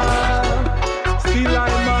peacemaker, still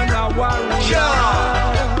I'm on a warrior.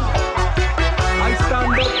 I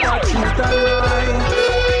stand up for truth and right,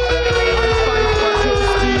 I fight for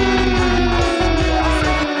justice.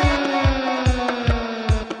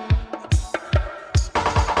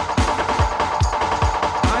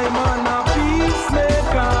 I'm on a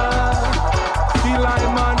peacemaker, still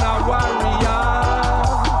I'm on a warrior.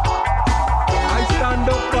 I stand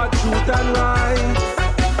up for truth and right,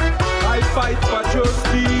 I fight for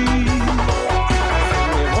justice.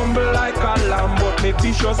 Me humble like a lamb, but me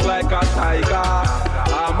vicious like a tiger.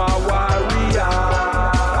 I'm a warrior.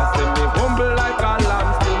 I say me humble like a lamb,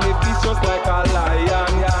 still me vicious like a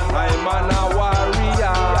lion. I'm an a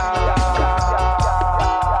warrior.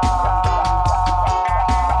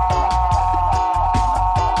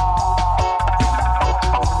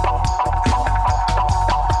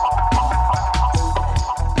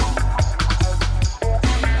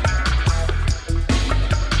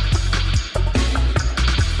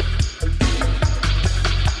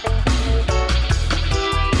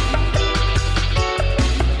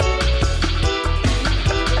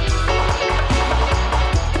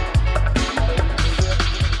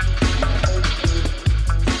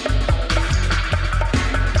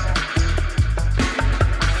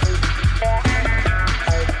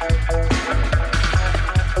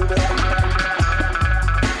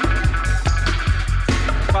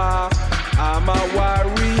 I'm a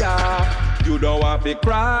warrior. You don't want to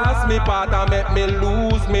cross me path and make me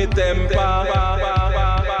lose me temper.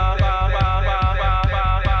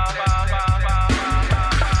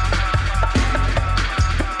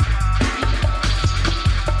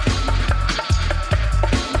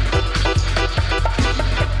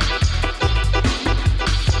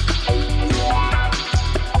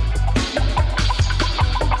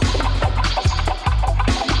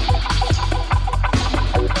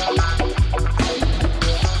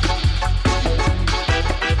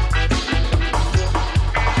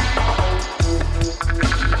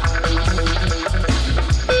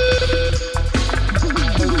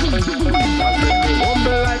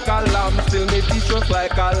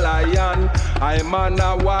 like a lion. I'm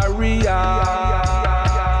a warrior.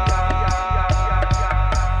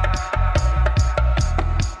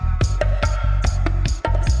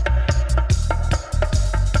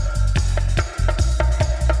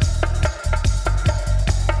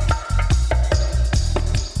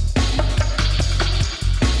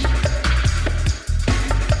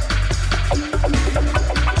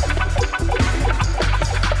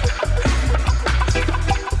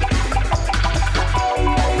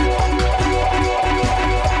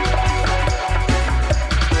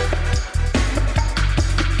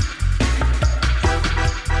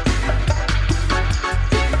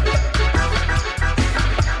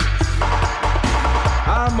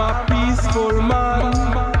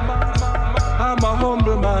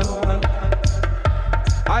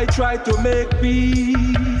 Try to make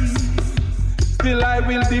peace, still I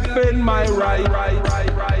will defend my right.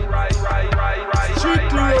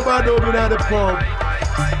 Strictly rubber dub in the pub.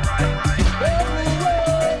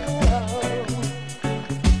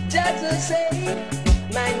 Just to say,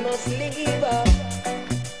 man must live up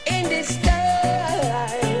in this time.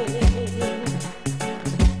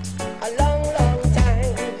 A long, long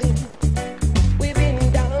time we've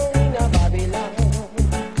been down in a Babylon.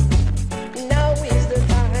 Now is the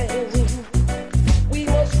time we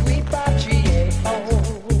must repatriate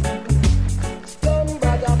home. Come,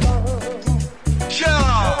 brother, come. Sure.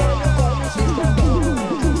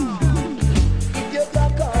 If you're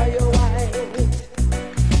black or you're white,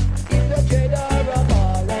 if you're dread or a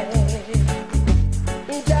ballet,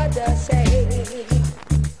 Dada say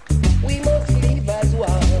we must live as one.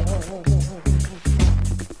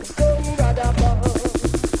 Come, brother, come.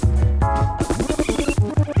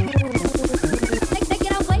 Take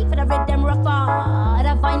it away for the rhythm rocker.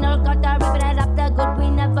 The final cut, the ribbon and up the good we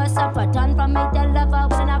never suffer. Turn from me to lover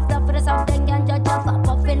with enough love for the something and judge up.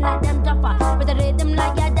 Puffin' like them tougher. With the rhythm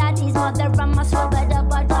like your daddy's mother from my soul, but the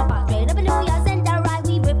butt topper. Straight up in New York, center right,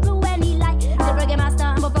 we rip through any light. The reggae master,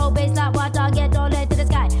 I'm a pro bass like water, get all it to the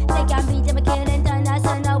sky. They can beat them, kill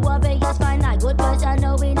international, war biggest fine night. Good person,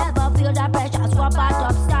 no, we never feel that pressure. Swap out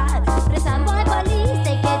top style. But the sound boy police,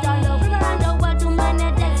 take it all over around the world. Too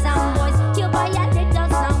many dead sound boys. Kill by your little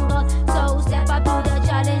sound girl. So step up to the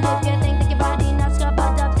challenge if you think that your body not scrub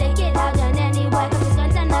up, take it out and anywhere. Cause it's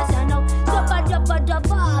international. Scrub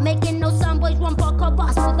up, making no sound boys run for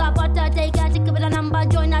cover. Smooth up butter, take a ticket with a number,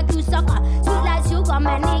 join a crew sucker. Sweet like sugar,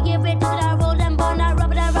 many give it to the roll and burn a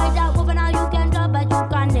rubber and ride out. Moving out, you can drop, but you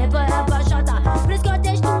can never ever shut up. But it's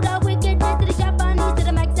Scottish to the wickedness, to the Japanese, to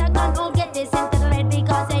the Mexican. All get this into the red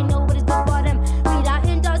because they know what is good for them. We the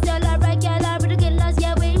interstellar, regular, with the killers,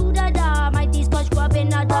 yeah, we do the da. Mighty Scotch club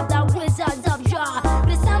in a top, the wizards of Shaw. But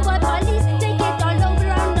the sound boy police, take it all over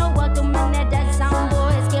and over. Too many dead sound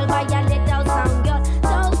boys, killed by your little sound girl.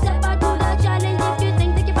 So step out to the challenge if you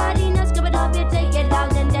think that your body not scrub it up, you take it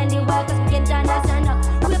out and then you work us international.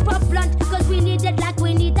 Whip up blunt, cause we need it like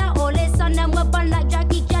we need that holy sun. And we're born like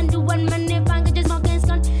Jackie Chan, do one minute bang, just smoking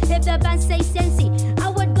skunk. If the band say sensey, I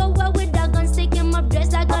would go well with the gun, stick him up,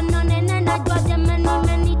 dress like a nun, and I draw them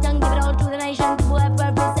many tongue, give it all to the nation. To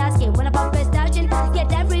whoever is asking, when I pop a station,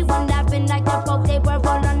 get everyone laughing like the folk, they were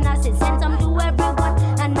all on acid. Send some to everyone,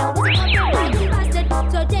 and now it's a fucking bastard.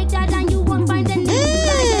 So take that and you won't find any. Take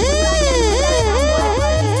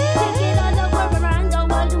it all over around the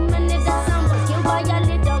world, 2 minutes that sound was killed by a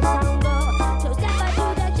little sound girl. So step out to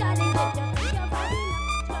the challenge, if you think your body not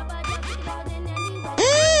scrub it up, take it out in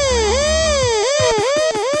anywhere.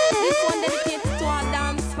 This one dedicated to our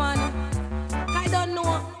dance fan. I don't know,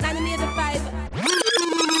 1985.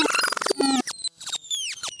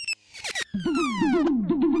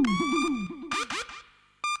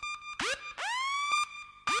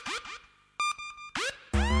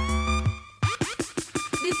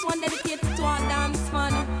 This one dedicated to our dance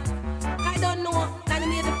fan. I don't know,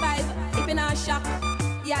 1985. If you're not shocked,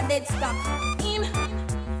 you're dead stuck. In,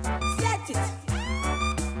 set it.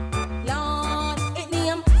 Lord, it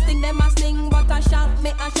name. Sting them a sting, but a shock.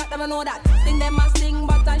 Me a shock, them know that. Sting them a sting,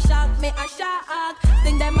 but a shock. Me a shock.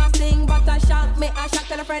 Sting them a sting, but a shock. Me a shock,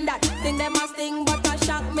 tell a friend that. Sting them a sting, but a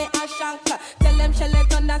shock. Me a shock. Tell them shell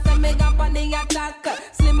it on that, say me got on the attack.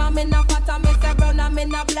 Slim and me na fat and me say brown and me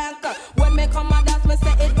na black. When me come a dance, me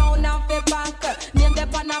say it bound and fi bank. Name the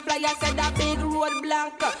pan a flyer, say that big road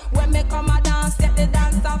blank. When me come a dance, get the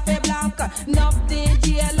dance off fi blank. Nuff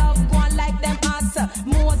DJ love one like them ass.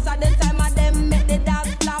 Most of the time a them make the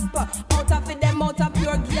dance flap. Out of it them out of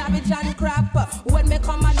pure garbage and crap. When me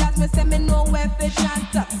come a dance, me say me know where fi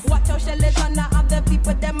chant. Watch how Shelly Thunder have the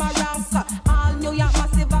people them a rank. All New York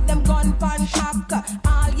massive have them gun pan cock.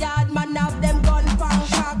 All yard man have them gun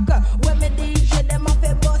pan cock. When me DJ them off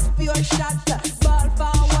a bus pure shot. Ball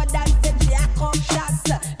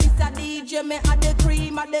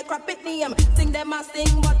they crap it name. Sing them a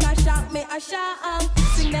sing, but I shock me a shock.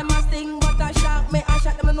 Sing them a sing, but I shock me a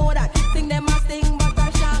shock. Them know that. Sing them a sing, but I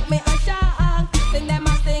shock me a shock. Sing them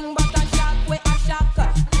a sing, but I shock we a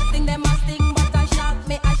shock. Sing them a sing, but I shock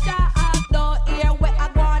me a shock. Don't hear where I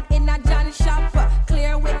go on in a John shop.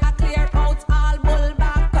 Clear with a clear out all bull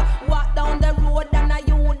back. Walk down the road and I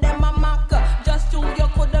you them a mock. Just to you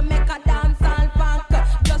could make a dance all funk.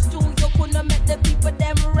 Just to you could make the people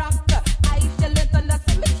them rock. I shall let on the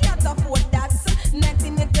me can't afford that.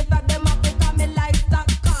 1985 them up because me livestock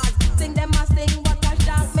cars. Sing them a sing but I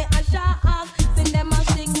shock me a shock. Sing them a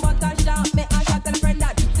sing but I shock me a shock. Tell friend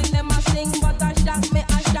that. Sing them a sing but I shock me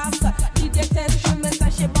a shock. DJ test me say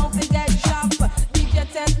she bound to get dropped.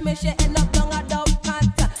 DJ test me she end up down a dub cat.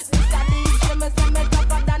 This a DJ me say me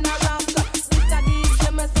tougher than a rock. This a DJ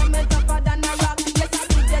me say me tougher than a rock. Yes a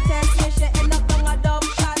DJ test me she end up down a dub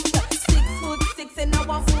cat. 6'6" in a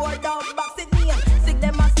 1/4 dub box it in. Sing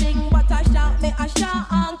them a sing but I shock me a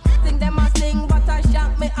shock. Sing them a sing but I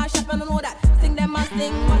shock me a shock. I don't know that. Sing them a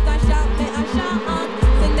sing but I shock me a shock.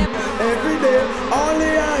 Sing them every day,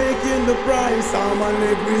 only hike in the price, I'm an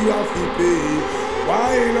every have to pay.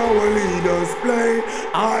 While our leaders play,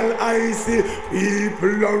 all I see,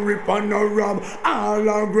 people are rip and a rob, all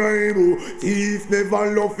are grime. Thief never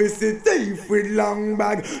love is a thief with long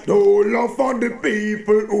bag. No love for the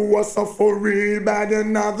people who are suffer real bad.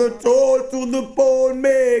 Another toll to the pole,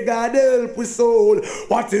 may God help us all.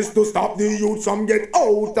 What is to stop the youth from get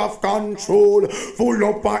out of control? Full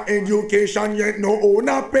up on education, yet no own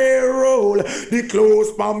a payroll. The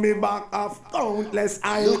clothes for me back of countless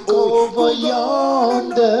I look over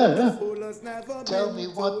yonder. Tell me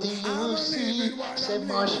what do you see? Say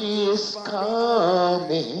Mashi is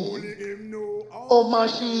coming. Oh,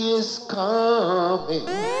 Mashi is coming.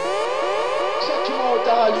 Check him out,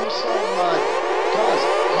 all you son, man. Cause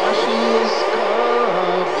Mashi is coming.